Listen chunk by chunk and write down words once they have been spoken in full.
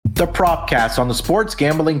The Propcast on the Sports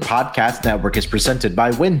Gambling Podcast Network is presented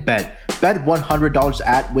by WynnBET. Bet $100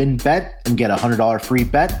 at WynnBET and get a $100 free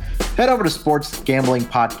bet. Head over to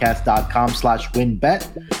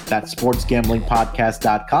sportsgamblingpodcast.com/WynnBET. That's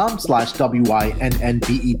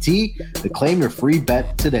sportsgamblingpodcast.com/WYNNBET to claim your free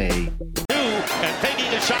bet today. And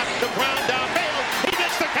taking a shot, the ground down field. He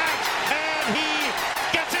gets the catch, and he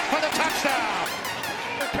gets in for the touchdown.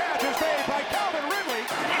 The catch is made by Calvin Ridley.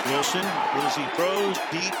 Wilson, as he throws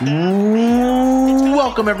deep.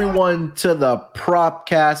 Welcome, everyone, to the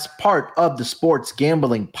Propcast, part of the Sports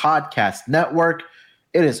Gambling Podcast Network.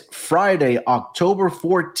 It is Friday, October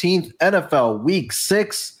 14th, NFL Week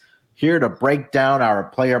 6, here to break down our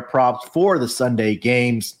player props for the Sunday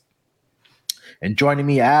games. And joining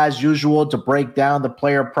me, as usual, to break down the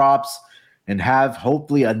player props and have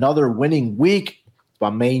hopefully another winning week, my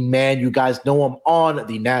main man. You guys know him on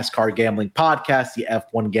the NASCAR Gambling Podcast, the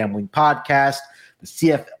F1 Gambling Podcast, the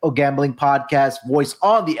CFL Gambling Podcast, voice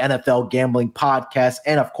on the NFL Gambling Podcast,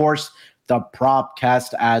 and, of course, the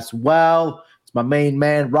Propcast as well. It's my main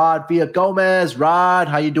man, Rod Villagomez. Rod,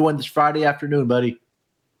 how you doing this Friday afternoon, buddy?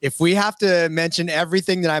 If we have to mention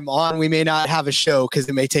everything that I'm on, we may not have a show because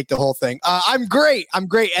it may take the whole thing. I'm great.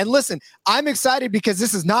 And listen, I'm excited because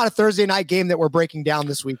this is not a Thursday night game that we're breaking down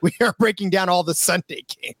this week. We are breaking down all the Sunday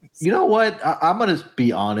games. You know what? I'm going to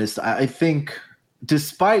be honest. I think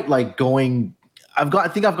despite like going, I've gone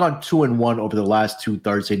 2-1 over the last two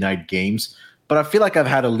Thursday night games. But I feel like I've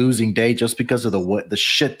had a losing day just because of the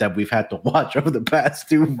shit that we've had to watch over the past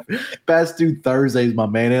two Thursdays, my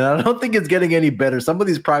man. And I don't think it's getting any better. Some of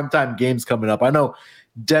these primetime games coming up. I know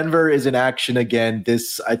Denver is in action again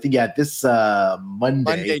this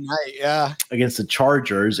Monday night, yeah, against the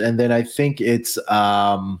Chargers, and then I think it's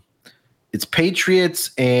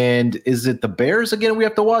Patriots, and is it the Bears again we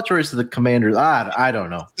have to watch, or is it the Commanders? I don't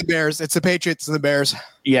know. The Bears. It's the Patriots and the Bears.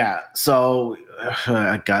 Yeah. So,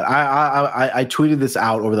 God, I tweeted this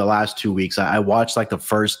out over the last 2 weeks. I watched like the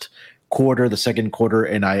first quarter, the second quarter,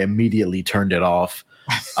 and I immediately turned it off.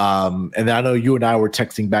 And I know you and I were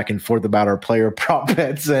texting back and forth about our player prop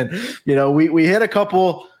bets, and we hit a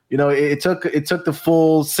couple. It took the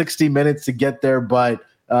full 60 minutes to get there, but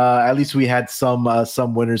at least we had some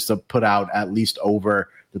winners to put out at least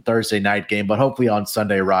over the Thursday night game. But hopefully on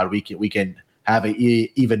Sunday, Rod, we can have an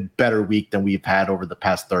even better week than we've had over the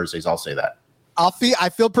past Thursdays. I'll say that. I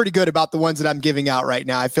feel pretty good about the ones that I'm giving out right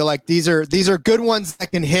now. I feel like these are good ones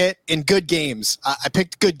that can hit in good games. I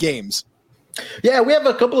picked good games. Yeah, we have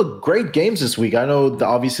a couple of great games this week. I know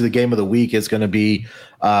obviously the game of the week is going to be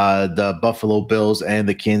the Buffalo Bills and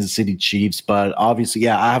the Kansas City Chiefs, but obviously,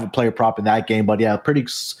 yeah, I have a player prop in that game. But yeah, pretty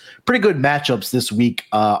good matchups this week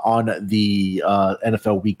on the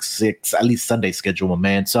NFL Week 6, at least Sunday schedule, my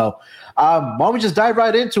man. So why don't we just dive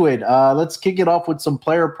right into it? Let's kick it off with some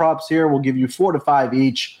player props here. We'll give you 4 to 5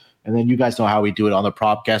 each, and then you guys know how we do it on the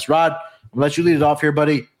Propcast. Rod, I'll let you lead it off here,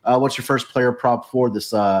 buddy. What's your first player prop for this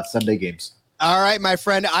Sunday games? All right, my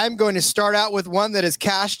friend, I'm going to start out with one that has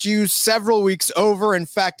cashed you several weeks over. In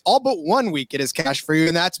fact, all but 1 week it has cashed for you,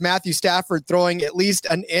 and that's Matthew Stafford throwing at least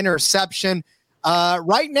an interception.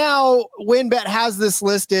 Right now, WynnBET has this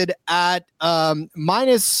listed at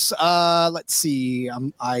minus, let's see,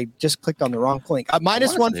 I just clicked on the wrong link.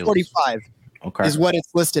 Minus 145 is what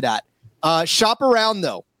it's listed at. Shop around,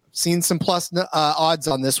 though. Seen some plus odds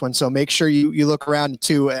on this one, so make sure you look around,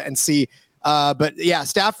 too, and see. But yeah,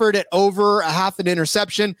 Stafford at over a half an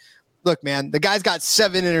interception. Look, man, the guy's got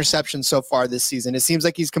 7 interceptions so far this season. It seems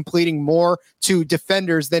like he's completing more to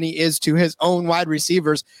defenders than he is to his own wide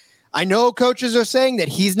receivers. I know coaches are saying that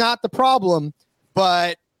he's not the problem,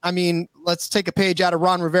 but I mean, let's take a page out of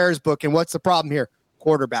Ron Rivera's book. And what's the problem here?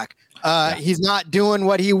 Quarterback. He's not doing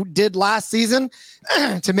what he did last season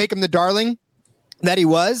to make him the darling that he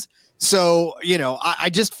was. So, I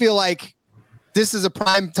just feel like this is a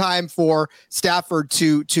prime time for Stafford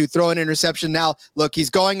to throw an interception. Now, look, he's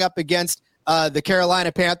going up against the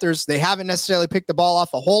Carolina Panthers. They haven't necessarily picked the ball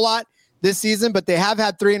off a whole lot this season, but they have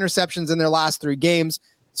had 3 interceptions in their last 3 games.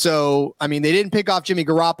 So, I mean, they didn't pick off Jimmy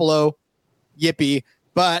Garoppolo. Yippee.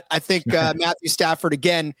 But I think Matthew Stafford,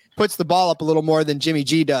 again, puts the ball up a little more than Jimmy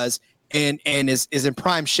G does and is in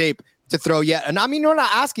prime shape to throw yet. And I mean, we're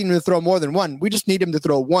not asking him to throw more than 1. We just need him to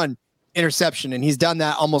throw 1 interception, and he's done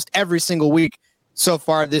that almost every single week so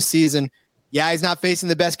far this season. Yeah, he's not facing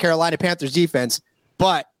the best Carolina Panthers defense,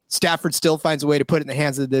 but Stafford still finds a way to put it in the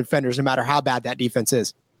hands of the defenders no matter how bad that defense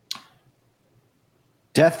is.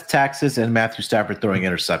 Death taxes and Matthew Stafford throwing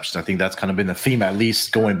interceptions. I think that's kind of been the theme, at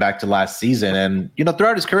least going back to last season. And,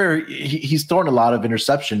 throughout his career, he's thrown a lot of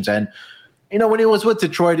interceptions. And When he was with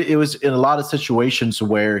Detroit, it was in a lot of situations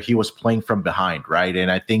where he was playing from behind, right?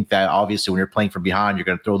 And I think that obviously when you're playing from behind, you're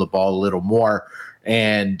going to throw the ball a little more,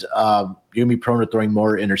 and you're going to be prone to throwing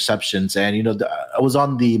more interceptions. And, I was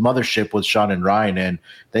on the mothership with Sean and Ryan, and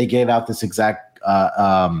they gave out this exact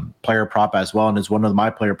player prop as well, and it's one of my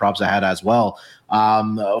player props I had as well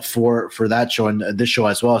for that show and this show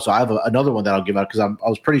as well. So I have another one that I'll give out because I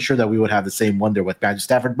was pretty sure that we would have the same one there with Matthew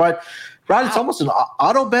Stafford. But Rod, it's almost an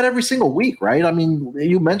auto bet every single week, right? I mean,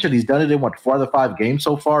 you mentioned he's done it in 4 of the 5 games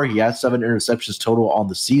so far. He has 7 interceptions total on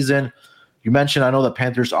the season. You mentioned, I know the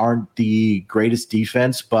Panthers aren't the greatest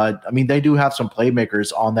defense, but I mean, they do have some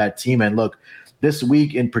playmakers on that team. And look, this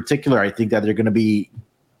week in particular, I think that they're going to be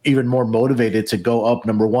even more motivated to go up,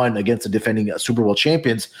 number one, against the defending Super Bowl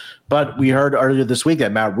champions. But we heard earlier this week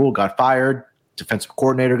that Matt Rule got fired, defensive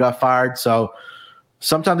coordinator got fired. So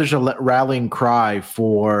sometimes there's a rallying cry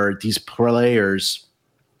for these players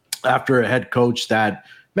after a head coach that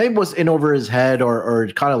maybe was in over his head or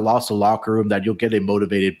kind of lost the locker room, that you'll get a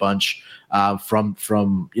motivated bunch from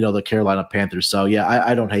the Carolina Panthers. So yeah,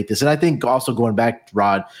 I don't hate this. And I think also going back,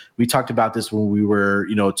 Rod, we talked about this when we were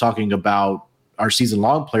talking about our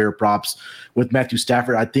season-long player props with Matthew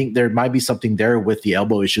Stafford. I think there might be something there with the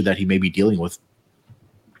elbow issue that he may be dealing with.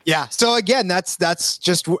 Yeah. So again, that's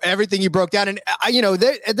just everything you broke down. And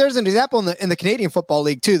there's an example in the Canadian Football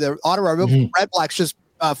League too. The Ottawa Red Blacks just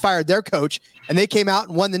fired their coach, and they came out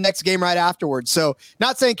and won the next game right afterwards. So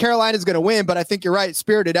not saying Carolina is going to win, but I think you're right.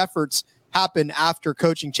 Spirited efforts happen after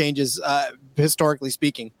coaching changes, historically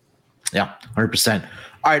speaking. Yeah, 100%.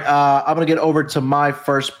 All right, I'm going to get over to my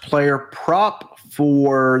first player prop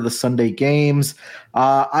for the Sunday games.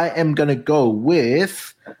 I am going to go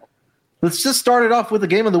with, let's just start it off with the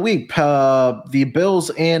game of the week. The Bills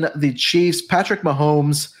and the Chiefs. Patrick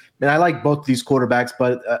Mahomes, and I like both these quarterbacks,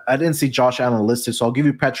 but I didn't see Josh Allen listed, so I'll give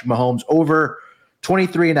you Patrick Mahomes over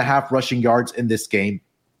 23.5 rushing yards in this game.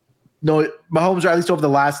 No, Mahomes, or at least over the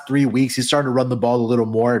last 3 weeks, he's starting to run the ball a little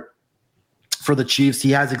more for the Chiefs.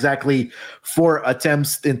 He has exactly 4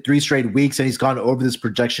 attempts in 3 straight weeks, and he's gone over this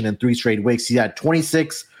projection in 3 straight weeks. He had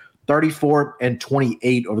 26, 34, and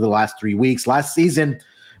 28 over the last 3 weeks. Last season,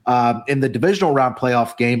 in the divisional round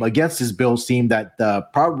playoff game against his Bills team, that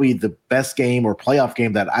probably the best game or playoff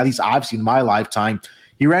game that at least I've seen in my lifetime,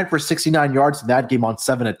 he ran for 69 yards in that game on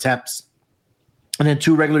 7 attempts. And in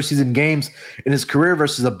 2 regular season games in his career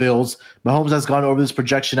versus the Bills, Mahomes has gone over this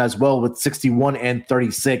projection as well with 61 and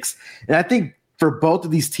 36. And I think for both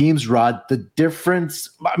of these teams, Rod, the difference,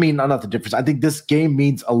 not the difference. I think this game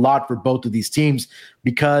means a lot for both of these teams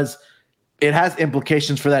because it has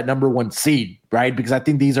implications for that number 1 seed, right? Because I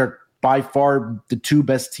think these are by far the 2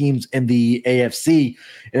 best teams in the AFC.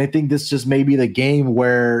 And I think this just may be the game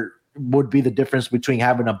where would be the difference between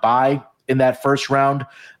having a bye in that first round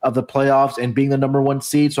of the playoffs and being the number 1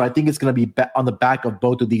 seed. So I think it's going to be on the back of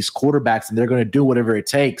both of these quarterbacks, and they're going to do whatever it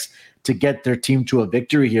takes to get their team to a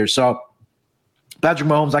victory here. So Patrick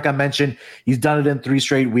Mahomes, like I mentioned, he's done it in 3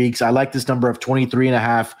 straight weeks. I like this number of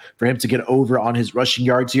 23.5 for him to get over on his rushing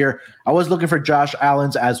yards here. I was looking for Josh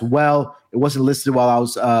Allen's as well. It wasn't listed while I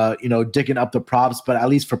was, digging up the props, but at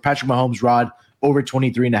least for Patrick Mahomes, Rod, over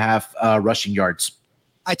 23.5 rushing yards.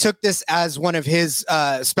 I took this as one of his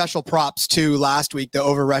special props too last week, the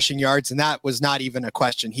over rushing yards, and that was not even a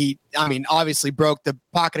question. He, obviously broke the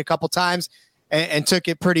pocket a couple times and took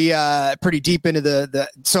it pretty deep into the.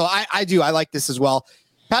 So I like this as well.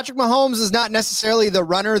 Patrick Mahomes is not necessarily the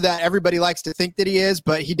runner that everybody likes to think that he is,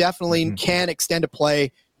 but he definitely can extend a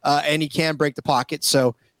play and he can break the pocket.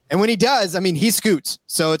 So, and when he does, he scoots.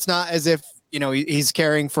 So it's not as if he's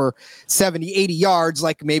carrying for 70, 80 yards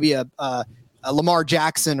like maybe a Lamar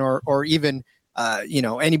Jackson or even,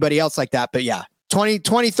 anybody else like that. But yeah,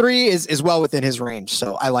 23 is well within his range.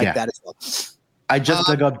 So I like that as well. I just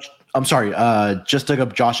dug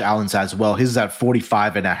up Josh Allen's as well. His is at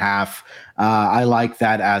 45.5. I like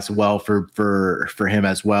that as well for him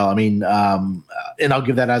as well. And I'll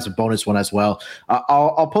give that as a bonus one as well.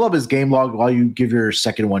 I'll pull up his game log while you give your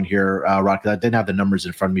second one here, Rock. I didn't have the numbers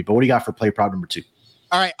in front of me, but what do you got for play prop number 2?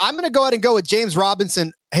 All right, I'm going to go ahead and go with James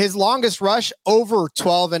Robinson. His longest rush, over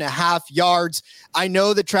 12.5 yards. I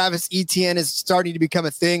know that Travis Etienne is starting to become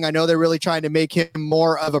a thing. I know they're really trying to make him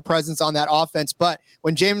more of a presence on that offense. But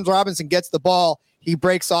when James Robinson gets the ball, he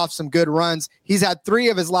breaks off some good runs. He's had 3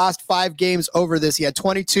 of his last 5 games over this. He had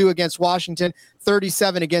 22 against Washington,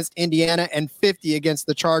 37 against Indiana, and 50 against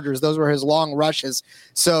the Chargers. Those were his long rushes.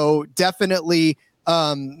 So definitely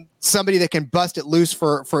somebody that can bust it loose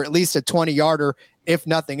for at least a 20-yarder, if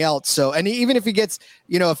nothing else. So, and even if he gets,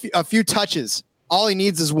 a few touches, all he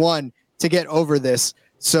needs is 1 to get over this.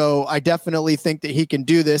 So I definitely think that he can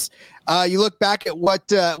do this. You look back at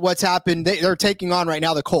what's happened. They're taking on right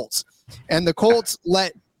now the Colts, and the Colts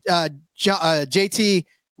let JT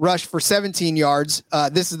rush for 17 yards.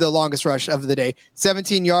 This is the longest rush of the day.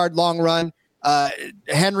 17-yard long run.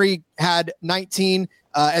 Henry had 19,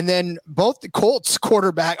 and then both the Colts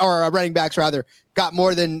running backs rather got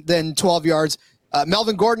more than 12 yards.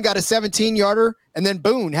 Melvin Gordon got a 17-yarder, and then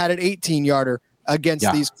Boone had an 18-yarder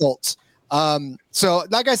against these Colts. So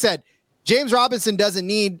like I said, James Robinson doesn't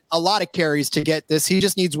need a lot of carries to get this. He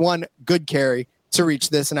just needs one good carry to reach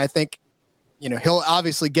this. And I think, he'll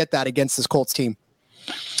obviously get that against this Colts team.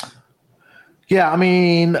 Yeah, I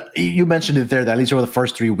mean, you mentioned it there that at least over the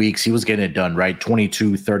first 3 weeks, he was getting it done, right?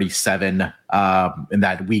 22-37 in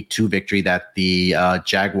that week 2 victory that the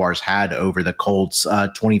Jaguars had over the Colts,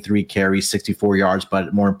 23 carries, 64 yards.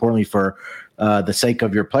 But more importantly, for the sake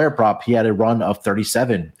of your player prop, he had a run of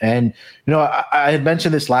 37. And, I had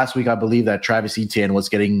mentioned this last week. I believe that Travis Etienne was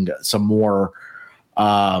getting some more,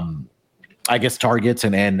 targets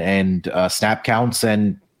and snap counts.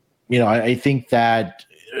 And, I think that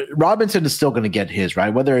Robinson is still going to get his,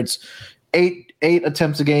 right? Whether it's eight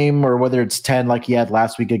attempts a game or whether it's 10 like he had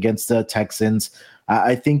last week against the Texans.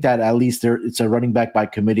 I think that at least it's a running back by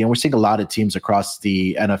committee, and we're seeing a lot of teams across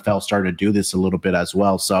the NFL start to do this a little bit as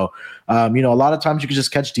well. So, a lot of times you can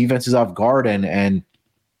just catch defenses off guard and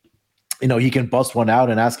he can bust one out,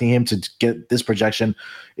 and asking him to get this projection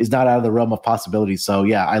is not out of the realm of possibility. So,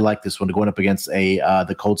 yeah, I like this one going up against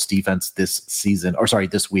the Colts defense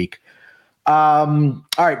this week. All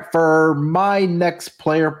right, for my next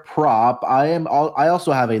player prop, I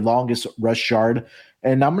also have a longest rush yard,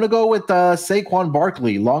 and I'm going to go with Saquon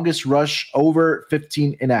Barkley, longest rush over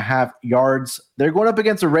 15.5 yards. They're going up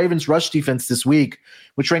against the Ravens rush defense this week,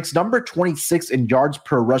 which ranks number 26 in yards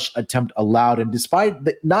per rush attempt allowed. And despite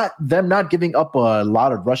them not giving up a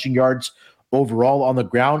lot of rushing yards overall on the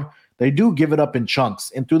ground, they do give it up in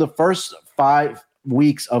chunks. And through the first 5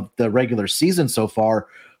 weeks of the regular season so far,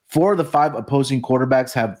 4 of the 5 opposing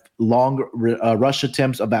quarterbacks have long rush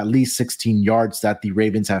attempts of at least 16 yards that the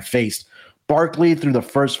Ravens have faced. Barkley, through the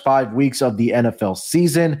first 5 weeks of the NFL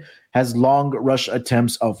season, has long rush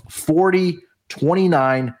attempts of 40,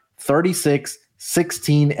 29, 36,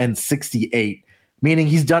 16, and 68, meaning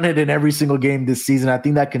he's done it in every single game this season. I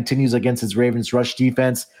think that continues against his Ravens rush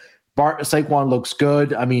defense. Saquon looks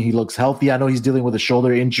good. I mean, he looks healthy. I know he's dealing with a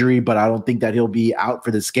shoulder injury, but I don't think that he'll be out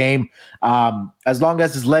for this game. As long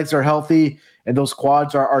as his legs are healthy and those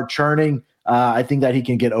quads are churning, I think that he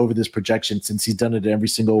can get over this projection since he's done it every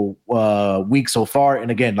single week so far. And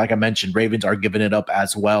again, like I mentioned, Ravens are giving it up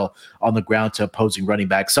as well on the ground to opposing running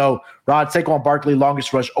back. So, Rod, Saquon Barkley,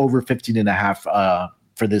 longest rush over 15.5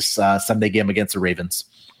 for this Sunday game against the Ravens.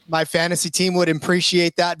 My fantasy team would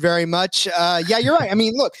appreciate that very much. Yeah, you're right. I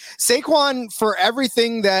mean, look, Saquon, for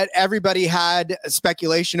everything that everybody had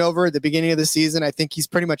speculation over at the beginning of the season, I think he's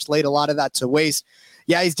pretty much laid a lot of that to waste.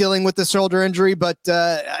 Yeah, he's dealing with the shoulder injury, but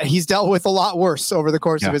he's dealt with a lot worse over the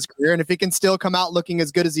course of his career. And if he can still come out looking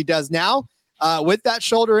as good as he does now with that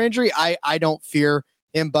shoulder injury, I don't fear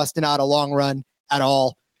him busting out a long run at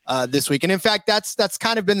all this week. And in fact, that's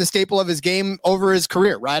kind of been the staple of his game over his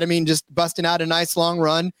career, right? I mean, just busting out a nice long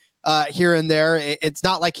run here and there. It's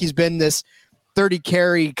not like he's been this 30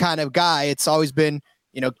 carry kind of guy. It's always been,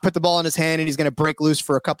 put the ball in his hand and he's going to break loose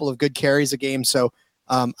for a couple of good carries a game. So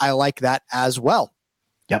I like that as well.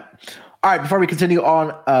 Yep. All right, before we continue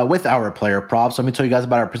on with our player props, let me tell you guys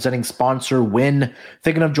about our presenting sponsor, Win.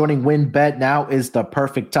 Thinking of joining WinBet? Now is the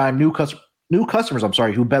perfect time. New customers,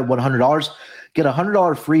 who bet $100 get a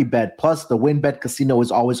 $100 free bet. Plus, the WinBet Casino is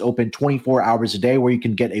always open 24 hours a day, where you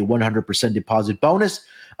can get a 100% deposit bonus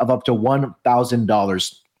of up to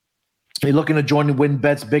 $1,000. You're looking to join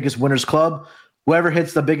WinBet's biggest winners club? Whoever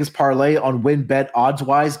hits the biggest parlay on WinBet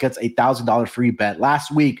odds-wise gets a $1,000 free bet.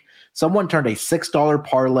 Last week, someone turned a $6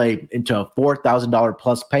 parlay into a $4,000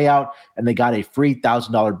 plus payout, and they got a free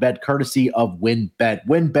 $1,000 bet courtesy of WinBet.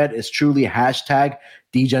 WinBet is truly hashtag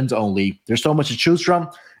DGens only. There's so much to choose from,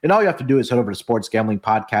 and all you have to do is head over to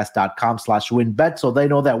sportsgamblingpodcast.com/winbet so they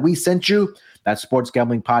know that we sent you. That's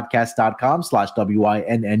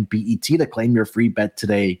sportsgamblingpodcast.com/WINNBET to claim your free bet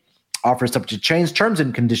today. Offers subject to change. Terms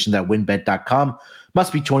and conditions at winbet.com.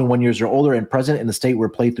 Must be 21 years or older and present in the state where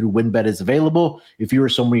playthrough WinBet is available. If you or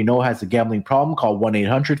someone you know has a gambling problem, call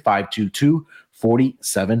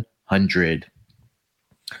 1-800-522-4700.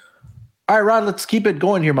 All right, Rod, let's keep it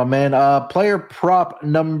going here, my man. Player prop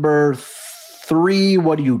number 3.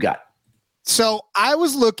 What do you got? So I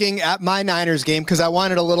was looking at my Niners game because I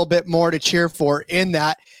wanted a little bit more to cheer for in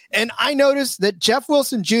that. And I noticed that Jeff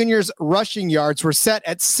Wilson Jr.'s rushing yards were set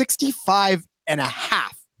at 65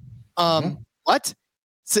 What?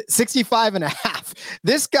 65 and a half.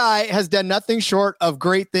 This guy has done nothing short of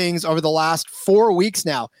great things over the last 4 weeks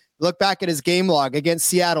now. Look back at his game log against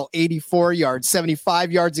Seattle, 84 yards,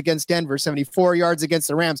 75 yards against Denver, 74 yards against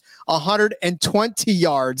the Rams, 120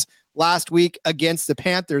 yards last week against the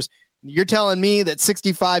Panthers. You're telling me that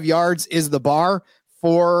 65 yards is the bar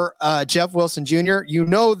for Jeff Wilson Jr.? You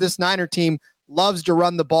know this Niner team loves to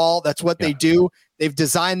run the ball. That's what they do. They've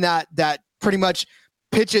designed that pretty much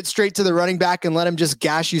pitch it straight to the running back and let him just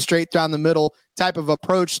gash you straight down the middle type of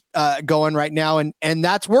approach going right now. And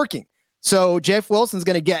that's working. So Jeff Wilson's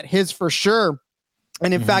going to get his for sure.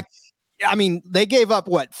 And in fact, I mean, they gave up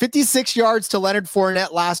 56 yards to Leonard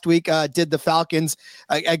Fournette last week, did the Falcons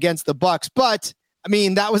against the Bucks. But I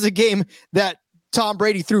mean, that was a game that Tom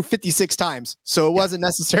Brady threw 56 times. So it wasn't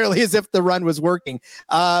necessarily as if the run was working.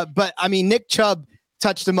 But I mean, Nick Chubb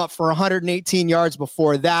touched him up for 118 yards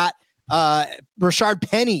before that. Rashard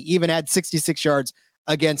Penny even had 66 yards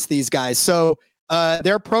against these guys. So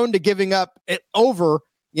they're prone to giving up over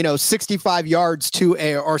 65 yards to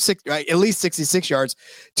at least 66 yards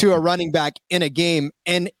to a running back in a game.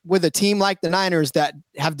 And with a team like the Niners that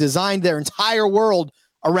have designed their entire world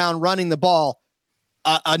around running the ball,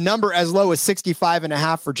 a number as low as 65 and a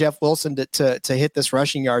half for Jeff Wilson to hit this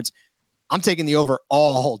rushing yards. I'm taking the over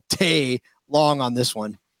all day long on this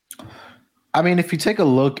one. I mean, if you take a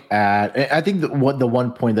look at, I think the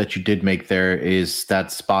one point that you did make there is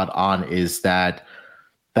that spot on, is that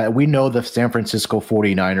we know the San Francisco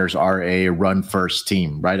 49ers are a run-first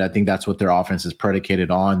team, right? I think that's what their offense is predicated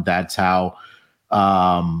on. That's how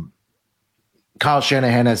Kyle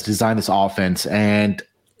Shanahan has designed this offense. And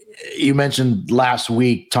you mentioned last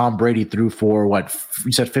week, Tom Brady threw for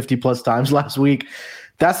you said 50-plus times last week.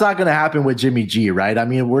 That's not going to happen with Jimmy G, right? I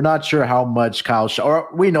mean, we're not sure how much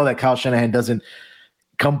we know that Kyle Shanahan doesn't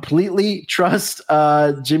completely trust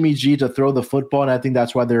Jimmy G to throw the football, and I think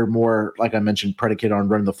that's why they're more, like I mentioned, predicated on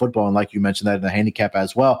running the football, and like you mentioned that in the handicap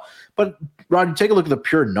as well. But Ron, you take a look at the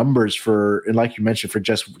pure numbers and like you mentioned, for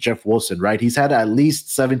Jeff Wilson, right? He's had at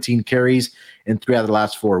least 17 carries in 3 out of the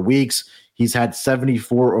last 4 weeks. He's had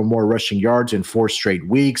 74 or more rushing yards in 4 straight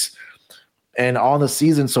weeks. And on the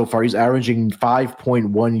season so far, he's averaging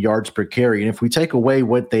 5.1 yards per carry. And if we take away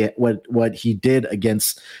what he did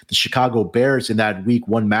against the Chicago Bears in that week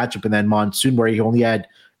 1 matchup in that monsoon, where he only had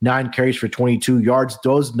 9 carries for 22 yards,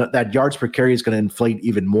 that yards per carry is going to inflate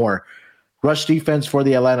even more. Rush defense for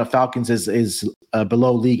the Atlanta Falcons is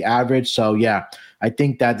below league average. So yeah, I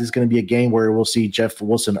think that this is going to be a game where we'll see Jeff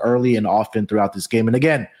Wilson early and often throughout this game. And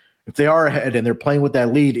again, if they are ahead and they're playing with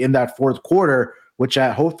that lead in that fourth quarter, which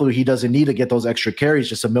hopefully he doesn't need to get those extra carries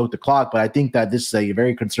just to milk the clock. But I think that this is a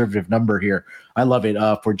very conservative number here. I love it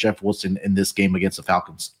for Jeff Wilson in this game against the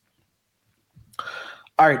Falcons.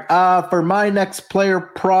 All right, for my next player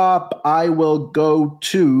prop, let's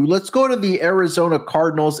go to the Arizona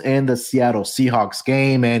Cardinals and the Seattle Seahawks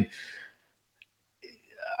game. And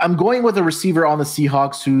I'm going with a receiver on the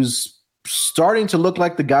Seahawks who's starting to look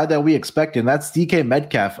like the guy that we expected. And that's DK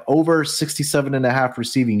Metcalf, over 67.5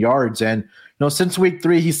 receiving yards. And since week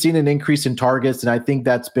 3, he's seen an increase in targets, and I think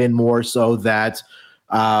that's been more so that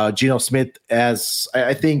Geno Smith has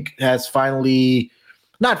finally,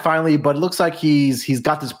 not finally, but it looks like he's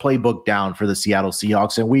got this playbook down for the Seattle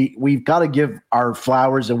Seahawks, and we've got to give our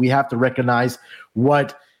flowers, and we have to recognize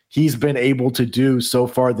what he's been able to do so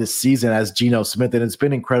far this season as Geno Smith, and it's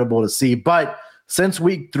been incredible to see. But since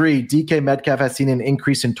week 3, DK Metcalf has seen an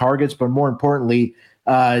increase in targets, but more importantly,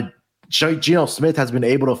 Geno Smith has been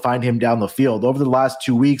able to find him down the field. Over the last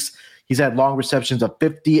 2 weeks, he's had long receptions of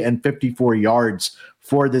 50 and 54 yards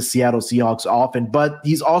for the Seattle Seahawks often, but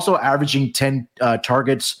he's also averaging 10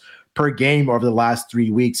 targets per game over the last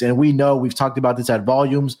 3 weeks. And we know, we've talked about this at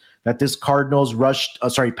volumes, that this Cardinals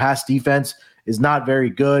pass defense is not very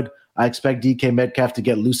good. I expect DK Metcalf to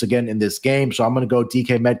get loose again in this game. So I'm going to go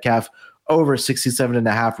DK Metcalf over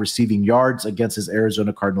 67.5 receiving yards against his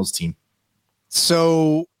Arizona Cardinals team.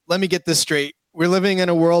 So let me get this straight. We're living in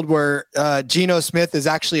a world where Geno Smith is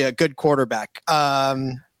actually a good quarterback.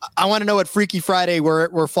 I want to know what Freaky Friday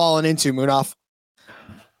we're falling into, Munaf.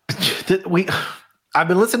 I've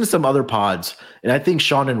been listening to some other pods, and I think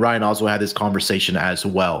Sean and Ryan also had this conversation as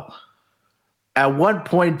well. At what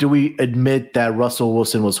point do we admit that Russell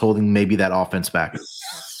Wilson was holding maybe that offense back?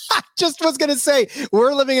 Just was going to say,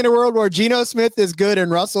 we're living in a world where Geno Smith is good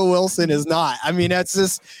and Russell Wilson is not. I mean, that's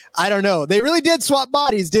just, I don't know. They really did swap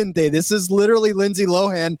bodies, didn't they? This is literally Lindsay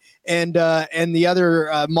Lohan and the other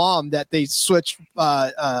mom that they switched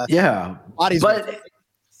bodies but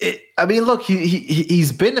with. Look,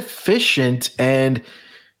 he's been efficient, and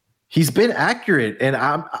He's been accurate, and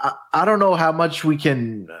I don't know how much we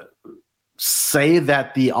can say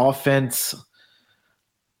that the offense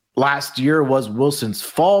last year was Wilson's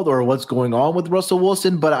fault or what's going on with Russell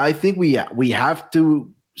Wilson, but I think we have to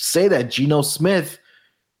say that Geno Smith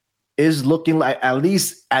is looking like, at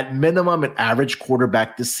least at minimum, an average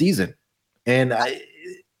quarterback this season. And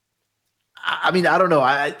I mean, I don't know.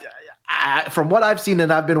 I from what I've seen,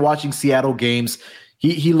 and I've been watching Seattle games,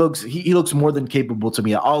 he looks more than capable to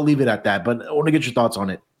me. I'll leave it at that, but I want to get your thoughts on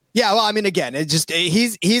it. Yeah, well, I mean, again,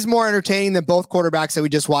 he's more entertaining than both quarterbacks that we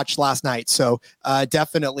just watched last night. So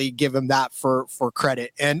definitely give him that for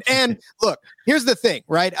credit. And look, here's the thing,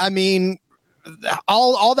 right? I mean,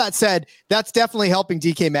 all that said, that's definitely helping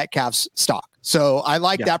DK Metcalf's stock. So I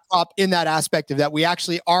like that prop in that aspect of that. We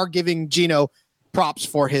actually are giving Geno props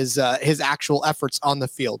for his actual efforts on the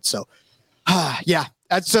field. So yeah.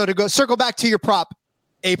 So to go circle back to your prop,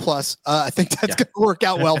 A+, I think that's going to work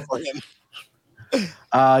out well for him.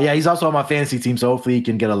 He's also on my fantasy team, so hopefully he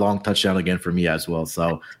can get a long touchdown again for me as well.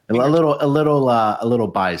 So a little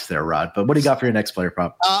biased there, Rod. But what do you got for your next player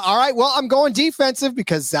prop? All right, well, I'm going defensive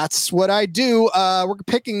because that's what I do. We're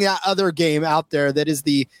picking that other game out there that is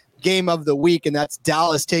the game of the week, and that's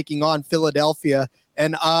Dallas taking on Philadelphia.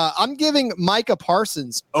 And I'm giving Micah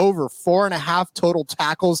Parsons over 4.5 total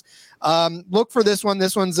tackles. Look for this one.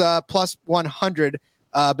 This one's plus 100.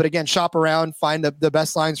 But again, shop around, find the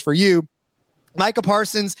best lines for you. Micah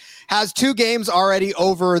Parsons has 2 games already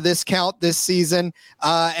over this count this season.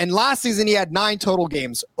 And last season, he had 9 total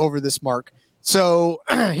games over this mark. So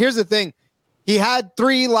here's the thing. He had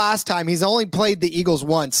 3 last time. He's only played the Eagles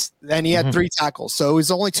once, and he had 3 tackles. So he's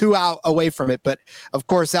only 2 out away from it. But, of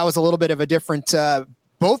course, that was a little bit of a different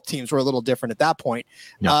both teams were a little different at that point.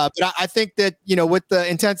 But I think that, with the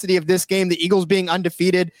intensity of this game, the Eagles being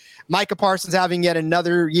undefeated, Micah Parsons having yet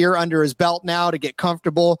another year under his belt now to get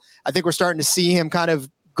comfortable, I think we're starting to see him kind of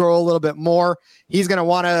grow a little bit more. He's going to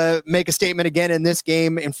want to make a statement again in this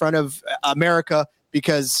game in front of America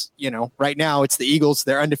because, right now it's the Eagles.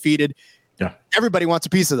 They're undefeated. Yeah. Everybody wants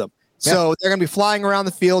a piece of them. So they're going to be flying around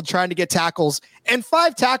the field trying to get tackles. And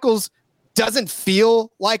 5 tackles doesn't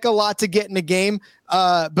feel like a lot to get in a game.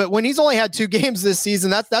 But when he's only had 2 games this season,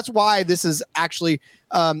 that's why this is actually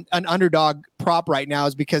an underdog prop right now,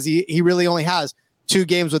 is because he really only has 2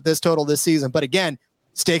 games with this total this season. But again,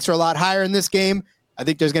 stakes are a lot higher in this game. I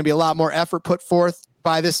think there's going to be a lot more effort put forth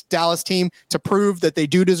by this Dallas team to prove that they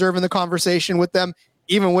do deserve in the conversation with them,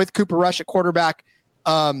 even with Cooper Rush at quarterback.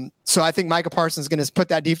 So I think Micah Parsons is going to put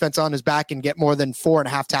that defense on his back and get more than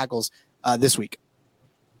 4.5 tackles this week.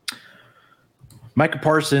 Micah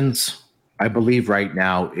Parsons, I believe right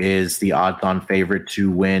now, is the odds-on favorite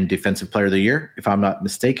to win Defensive Player of the Year, if I'm not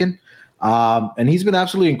mistaken. And he's been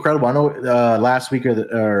absolutely incredible. I know last week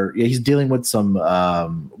he's dealing with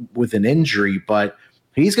with an injury, but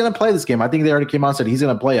he's going to play this game. I think they already came out and said he's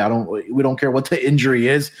going to play. We don't care what the injury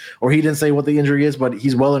is, or he didn't say what the injury is, but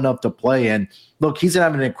he's well enough to play. And look, he's going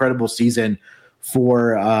to have an incredible season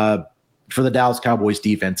for the Dallas Cowboys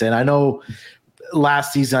defense. And I know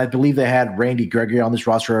last season, I believe they had Randy Gregory on this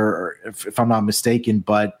roster, if I'm not mistaken.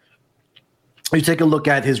 But you take a look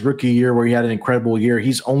at his rookie year where he had an incredible year,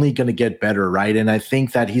 he's only going to get better, right? And I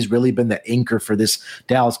think that he's really been the anchor for this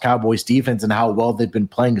Dallas Cowboys defense and how well they've been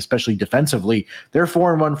playing, especially defensively. They're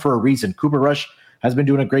 4-1 for a reason. Cooper Rush has been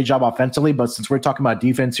doing a great job offensively, but since we're talking about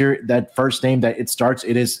defense here, that first name that it starts,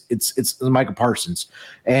 it's Micah Parsons.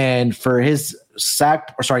 And for his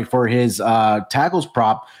tackles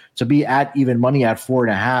prop to be at even money at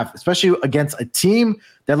 4.5, especially against a team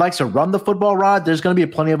that likes to run the football, Rod, there's going to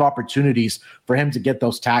be plenty of opportunities for him to get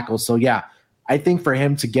those tackles. So yeah, I think for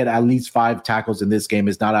him to get at least 5 tackles in this game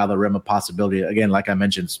is not out of the realm of possibility. Again, like I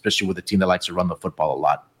mentioned, especially with a team that likes to run the football a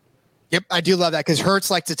lot. Yep, I do love that because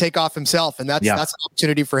Hurts likes to take off himself, and that's an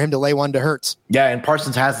opportunity for him to lay one to Hurts. Yeah, and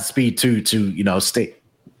Parsons has the speed too to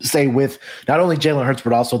stay with not only Jalen Hurts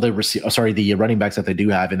but also the running backs that they do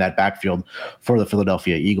have in that backfield for the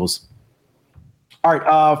Philadelphia Eagles. All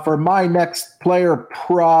right, for my next player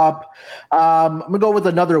prop, I'm going to go with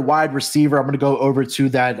another wide receiver. I'm going to go over to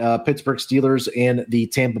that Pittsburgh Steelers and the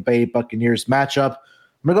Tampa Bay Buccaneers matchup.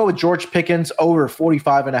 I'm going to go with George Pickens over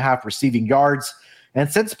 45.5 receiving yards. And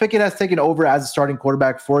since Pickett has taken over as a starting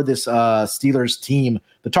quarterback for this Steelers team,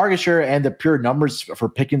 the target share and the pure numbers for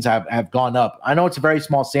Pickens have gone up. I know it's a very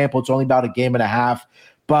small sample. It's only about a game and a half.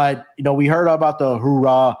 But, we heard about the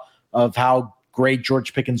hoorah of how great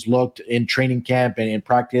George Pickens looked in training camp and in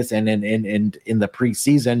practice and in the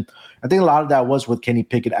preseason. I think a lot of that was with Kenny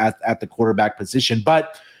Pickett at the quarterback position.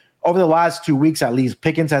 But over the last 2 weeks, at least,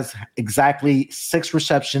 Pickens has exactly 6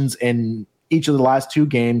 receptions and each of the last 2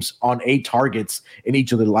 games on 8 targets in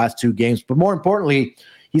each of the last 2 games. But more importantly,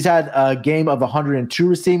 he's had a game of 102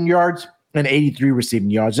 receiving yards and 83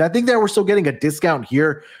 receiving yards. And I think that we're still getting a discount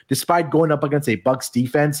here, despite going up against a Bucs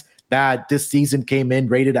defense that this season came in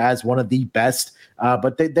rated as one of the best.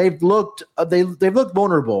 But they've looked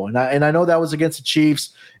vulnerable, and I know that was against the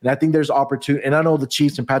Chiefs, and I think there's opportunity. And I know the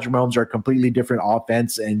Chiefs and Patrick Mahomes are a completely different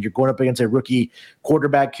offense, and you're going up against a rookie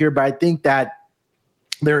quarterback here. But I think that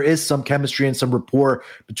there is some chemistry and some rapport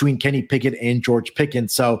between Kenny Pickett and George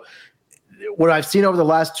Pickens. So what I've seen over the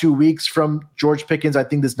last 2 weeks from George Pickens, I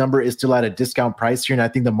think this number is still at a discount price here, and I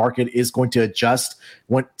think the market is going to adjust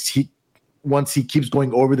once he keeps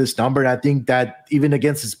going over this number. And I think that even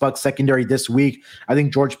against his Bucs secondary this week, I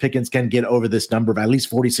think George Pickens can get over this number of at least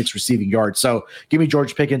 46 receiving yards. So give me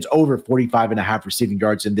George Pickens over 45.5 receiving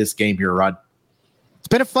yards in this game here, Rod. It's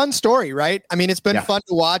been a fun story, right? I mean, it's been fun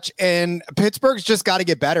to watch, and Pittsburgh's just got to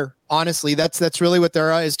get better. Honestly, that's really what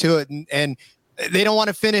there is to it. And they don't want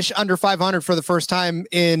to finish under 500 for the first time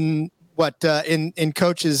in in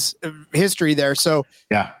coach's history there. So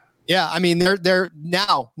yeah, I mean, now's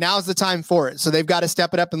the time for it. So they've got to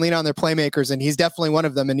step it up and lean on their playmakers, and he's definitely one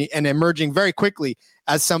of them, and emerging very quickly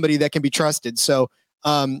as somebody that can be trusted. So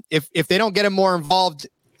if they don't get him more involved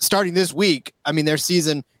starting this week, I mean, their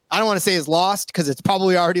season, I don't want to say is lost because it's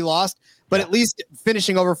probably already lost, but at least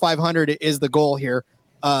finishing over 500 is the goal here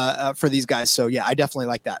for these guys. So yeah, I definitely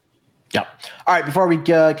like that. Yeah. All right. Before we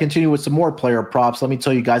continue with some more player props, let me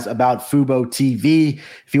tell you guys about Fubo TV.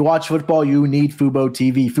 If you watch football, you need Fubo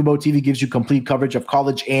TV. Fubo TV gives you complete coverage of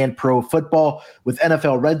college and pro football with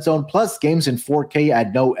NFL Red Zone plus games in 4K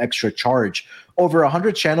at no extra charge. Over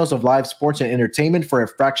 100 channels of live sports and entertainment for a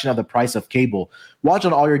fraction of the price of cable. Watch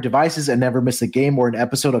on all your devices and never miss a game or an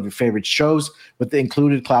episode of your favorite shows with the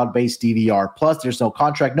included cloud-based DVR. Plus, there's no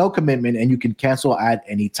contract, no commitment, and you can cancel at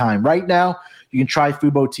any time. Right now, you can try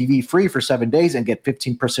Fubo TV free for 7 days and get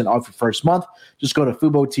 15% off your first month. Just go to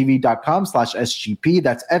FuboTV.com/SGP.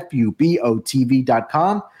 That's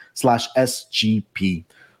FUBOTV.com/SGP.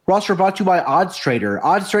 Roster brought to you by Odds Trader.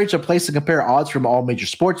 Odds Trader is a place to compare odds from all major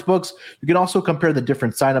sports books. You can also compare the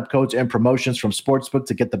different sign-up codes and promotions from sportsbook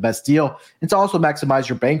to get the best deal and to also maximize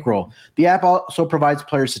your bankroll. The app also provides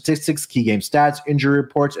player statistics, key game stats, injury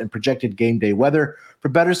reports, and projected game day weather for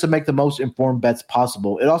bettors to make the most informed bets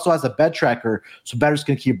possible. It also has a bet tracker so bettors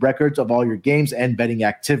can keep records of all your games and betting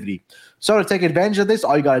activity. So to take advantage of this,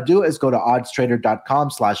 all you got to do is go to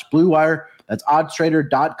oddstrader.com/bluewire. That's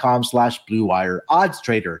oddstrader.com/bluewire. Odds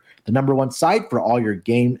Trader, the #1 site for all your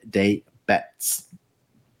game day bets.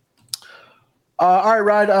 All right,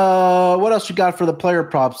 Rod, what else you got for the player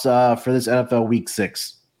props for this NFL Week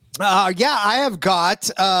 6? I have got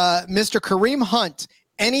Mr. Kareem Hunt,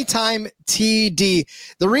 anytime TD.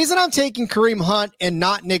 The reason I'm taking Kareem Hunt and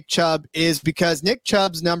not Nick Chubb is because Nick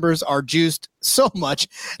Chubb's numbers are juiced so much.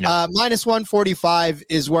 Minus 145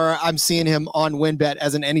 is where I'm seeing him on WinBet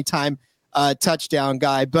as an anytime touchdown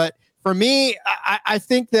guy. But for me, I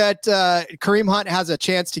think that Kareem Hunt has a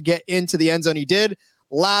chance to get into the end zone. He did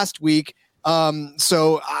last week.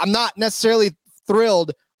 So I'm not necessarily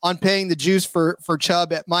thrilled on paying the juice for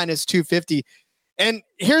Chubb at minus 250. And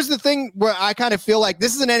here's the thing where I kind of feel like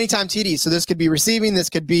this is an anytime TD. So this could be receiving, this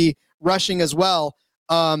could be rushing as well.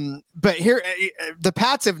 But here, the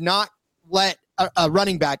Pats have not let a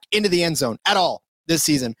running back into the end zone at all this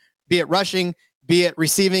season, be it rushing, be it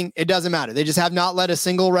receiving, it doesn't matter. They just have not let a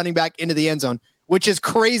single running back into the end zone, which is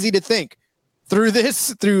crazy to think through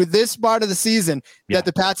this part of the season that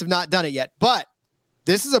the Pats have not done it yet. But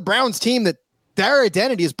this is a Browns team that their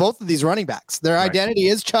identity is both of these running backs. Their identity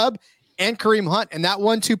is Chubb and Kareem Hunt, and that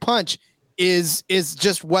 1-2 punch is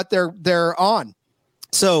just what they're on.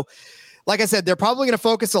 So, like I said, they're probably going to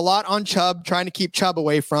focus a lot on Chubb, trying to keep Chubb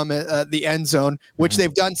away from the end zone, which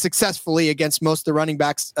they've done successfully against most of the running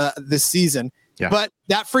backs this season. Yeah. But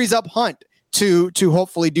that frees up Hunt to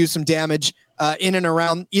hopefully do some damage in and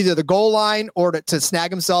around either the goal line or to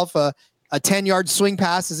snag himself a 10-yard swing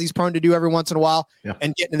pass, as he's prone to do every once in a while,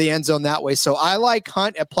 and get into the end zone that way. So I like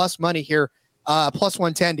Hunt at plus money here, plus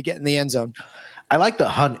 110 to get in the end zone. I like the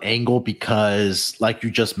Hunt angle because, like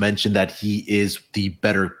you just mentioned, that he is the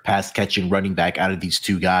better pass-catching running back out of these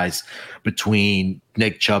two guys between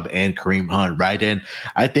Nick Chubb and Kareem Hunt, right? And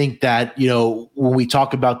I think that, when we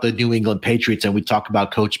talk about the New England Patriots and we talk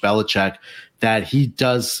about Coach Belichick, that he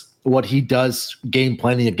does what he does game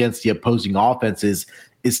planning against the opposing offenses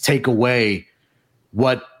is take away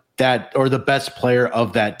the best player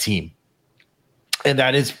of that team. And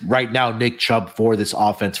that is right now Nick Chubb for this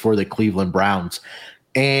offense for the Cleveland Browns.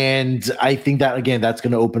 And I think that, again, that's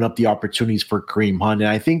going to open up the opportunities for Kareem Hunt. And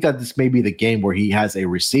I think that this may be the game where he has a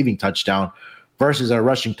receiving touchdown versus a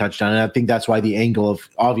rushing touchdown. And I think that's why the angle of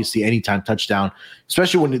obviously anytime touchdown,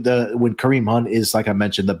 especially when Kareem Hunt is, like I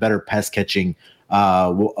mentioned, the better pass catching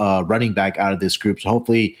running back out of this group. So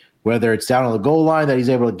hopefully, whether it's down on the goal line that he's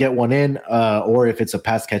able to get one in, or if it's a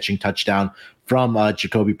pass catching touchdown from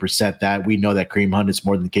Jacoby Brissett, that we know that Kareem Hunt is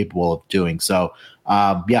more than capable of doing. So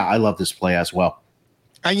I love this play as well.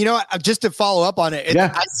 And you know what? Just to follow up on it,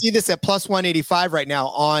 yeah. I see this at plus 185 right now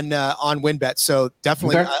on WinBet. So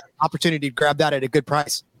definitely an opportunity to grab that at a good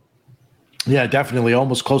price. Yeah, definitely.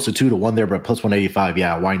 Almost close to 2-1 there, but plus 185.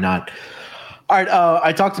 Yeah, why not? All right.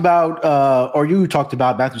 I talked about, or you talked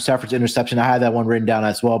about Matthew Stafford's interception. I had that one written down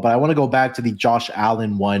as well, but I want to go back to the Josh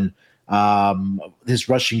Allen one. His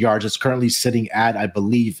rushing yards is currently sitting at, I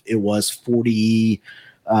believe it was 45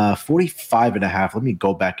 and a half. Let me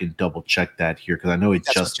go back and double check that here because I know it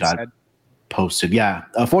just got posted. Yeah,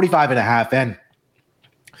 45 and a half. And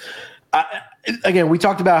again, we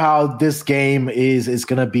talked about how this game is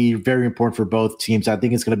going to be very important for both teams. I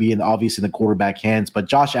think it's going to be obviously in the quarterback hands, but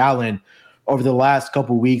Josh Allen over the last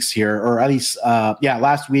couple of weeks here, or at least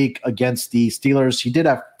last week against the Steelers, he did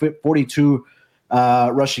have 42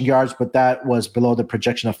 rushing yards, but that was below the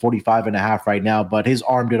projection of 45 and a half right now. But his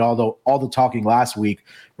arm did all the talking last week,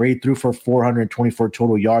 where he threw for 424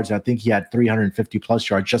 total yards. And I think he had 350 plus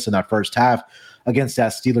yards just in that first half against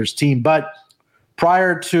that Steelers team. But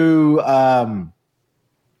prior to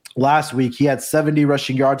last week, he had 70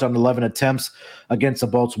 rushing yards on 11 attempts against the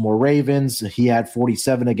Baltimore Ravens. He had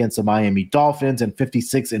 47 against the Miami Dolphins and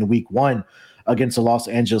 56 in week 1 against the Los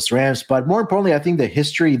Angeles Rams. But more importantly, I think the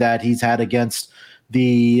history that he's had against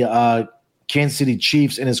the Kansas City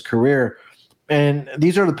Chiefs in his career, and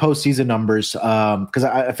these are the postseason numbers, because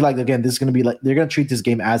I feel like, again, this is going to be like they're going to treat this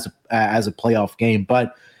game as a playoff game.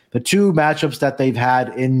 But the two matchups that they've had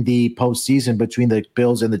in the postseason between the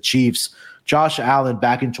Bills and the Chiefs, Josh Allen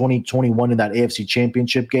back in 2021 in that AFC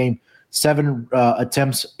Championship game, 7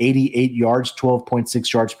 attempts, 88 yards,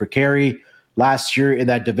 12.6 yards per carry. Last year in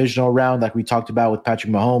that divisional round, like we talked about with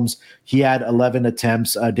Patrick Mahomes, he had 11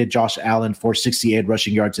 attempts, did Josh Allen for 68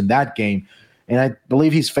 rushing yards in that game. And I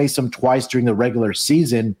believe he's faced him twice during the regular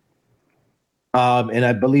season. And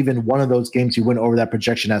I believe in one of those games, he went over that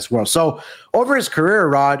projection as well. So over his career,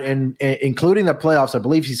 Rod, and including the playoffs, I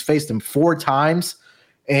believe he's faced him 4 times.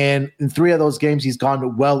 And in 3 of those games, he's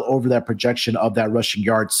gone well over that projection of that rushing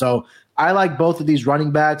yard. So I like both of these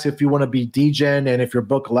running backs if you want to be DGen and if your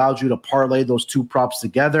book allows you to parlay those 2 props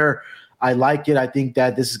together. I like it. I think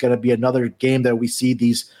that this is going to be another game that we see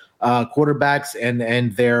these quarterbacks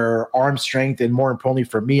and their arm strength, and more importantly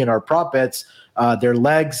for me and our prop bets, their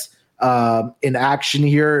legs in action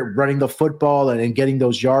here, running the football and getting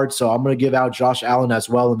those yards. So I'm going to give out Josh Allen as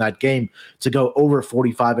well in that game to go over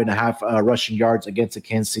 45 and a half rushing yards against the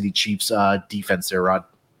Kansas City Chiefs defense there, Rod.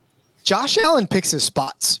 Josh Allen picks his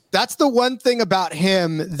spots. That's the one thing about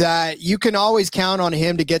him that you can always count on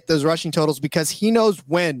him to get those rushing totals, because he knows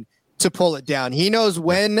when to pull it down. He knows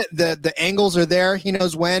when the angles are there. He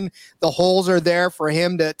knows when the holes are there for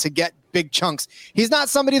him to get big chunks. He's not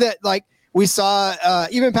somebody that, like we saw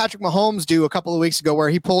even Patrick Mahomes do a couple of weeks ago, where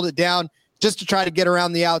he pulled it down just to try to get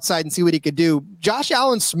around the outside and see what he could do. Josh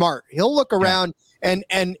Allen's smart. He'll look around and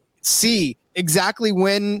see exactly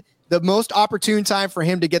when the most opportune time for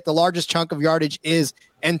him to get the largest chunk of yardage is,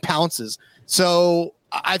 and pounces. So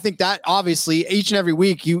I think that obviously each and every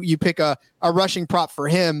week you pick a rushing prop for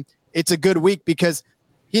him. It's a good week because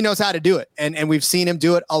he knows how to do it. And we've seen him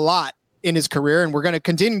do it a lot in his career, and we're going to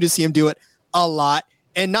continue to see him do it a lot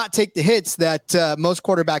and not take the hits that most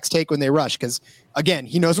quarterbacks take when they rush. Because again,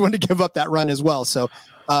 he knows when to give up that run as well. So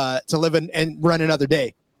to live and run another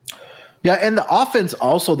day. Yeah, and the offense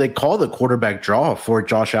also, they call the quarterback draw for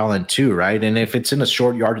Josh Allen too, right? And if it's in a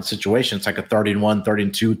short yardage situation, it's like a 31,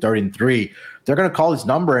 32, 33, they're going to call his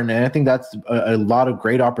number. And I think that's a lot of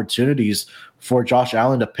great opportunities for Josh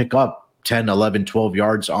Allen to pick up 10, 11, 12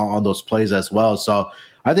 yards on those plays as well. So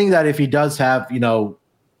I think that if he does have,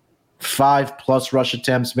 5+ rush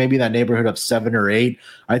attempts, maybe in that neighborhood of 7 or 8,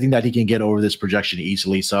 I think that he can get over this projection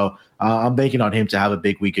easily. So I'm banking on him to have a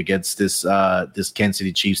big week against this Kansas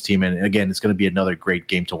City Chiefs team. And again, it's going to be another great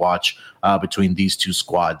game to watch between these two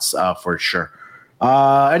squads for sure.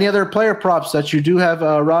 Any other player props that you do have,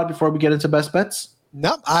 Rod, before we get into best bets?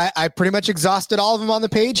 No, I pretty much exhausted all of them on the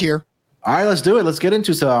page here. All right, let's do it. Let's get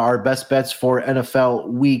into our best bets for NFL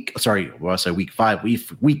week 5,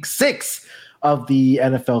 week 6 of the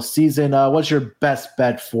NFL season. What's your best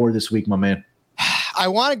bet for this week, my man? I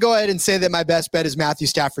want to go ahead and say that my best bet is Matthew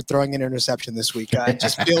Stafford throwing an interception this week. I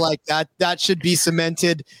just feel like that should be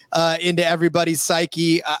cemented into everybody's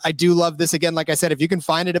psyche. I do love this. Again, like I said, if you can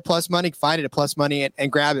find it at plus money, find it at plus money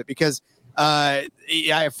and grab it, because I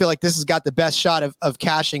feel like this has got the best shot of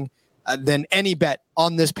cashing than any bet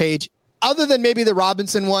on this page, other than maybe the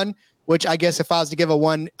Robinson one, which I guess if I was to give a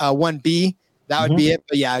 1B, that would be it.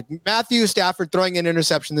 But yeah, Matthew Stafford throwing an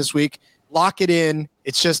interception this week. Lock it in.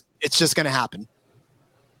 It's just going to happen.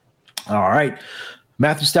 All right.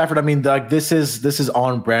 Matthew Stafford, I mean, this is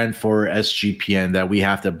on brand for SGPN that we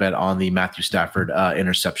have to bet on the Matthew Stafford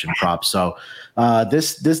interception prop. So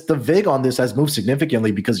the VIG on this has moved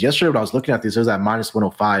significantly, because yesterday when I was looking at this, it was at minus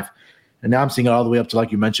 105. And now I'm seeing it all the way up to,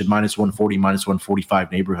 like you mentioned, minus 140, minus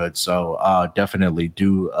 145 neighborhood. So definitely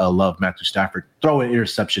do love Matthew Stafford. Throw an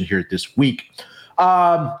interception here this week.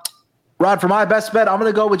 Rod, for my best bet, I'm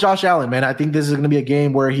going to go with Josh Allen, man. I think this is going to be a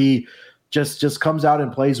game where he just comes out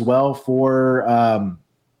and plays well for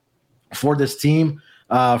this team,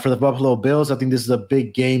 for the Buffalo Bills. I think this is a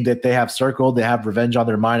big game that they have circled. They have revenge on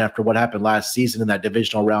their mind after what happened last season in that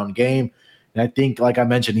divisional round game. And I think, like I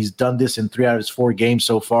mentioned, he's done this in 3 out of his 4 games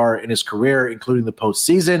so far in his career, including the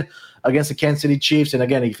postseason against the Kansas City Chiefs. And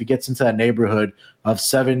again, if he gets into that neighborhood of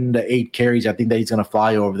 7 to 8 carries, I think that he's going to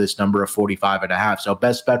fly over this number of 45.5. So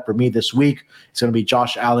best bet for me this week is going to be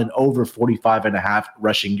Josh Allen over 45.5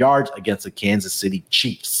 rushing yards against the Kansas City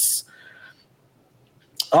Chiefs.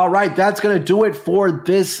 All right, that's going to do it for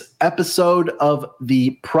this episode of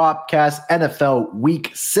the Propcast NFL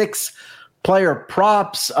Week 6 player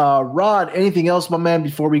props. Rod, anything else, my man,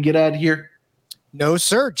 before we get out of here? No,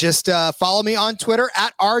 sir. Just follow me on Twitter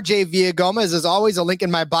at RJ Villagomez. As always, a link in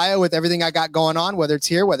my bio with everything I got going on, whether it's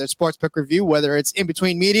here, whether it's Sportsbook Review, whether it's in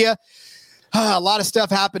between media. A lot of stuff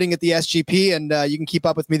happening at the SGP, and you can keep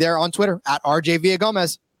up with me there on Twitter at RJ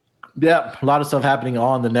Villagomez. Yeah, a lot of stuff happening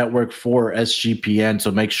on the network for SGPN. So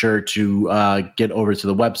make sure to get over to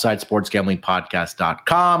the website,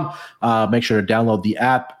 sportsgamblingpodcast.com. Make sure to download the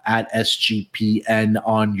app at SGPN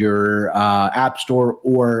on your App Store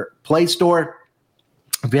or Play Store.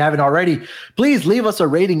 If you haven't already, please leave us a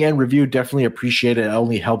rating and review. Definitely appreciate it. It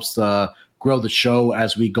only helps grow the show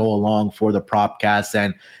as we go along for the Propcast.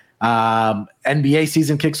 And NBA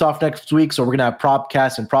season kicks off next week, so we're gonna have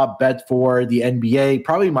Propcast and prop bet for the NBA.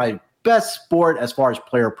 Probably my best sport as far as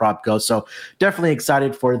player prop goes. So definitely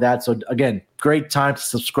excited for that. So again, great time to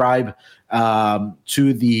subscribe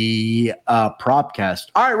to the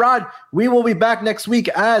Propcast. All right, Rod, we will be back next week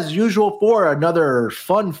as usual for another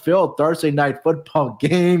fun-filled Thursday night football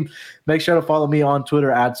game. Make sure to follow me on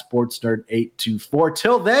Twitter at SportsNerd824.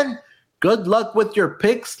 Till then, good luck with your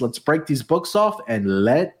picks. Let's break these books off and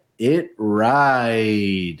let it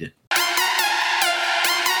ride.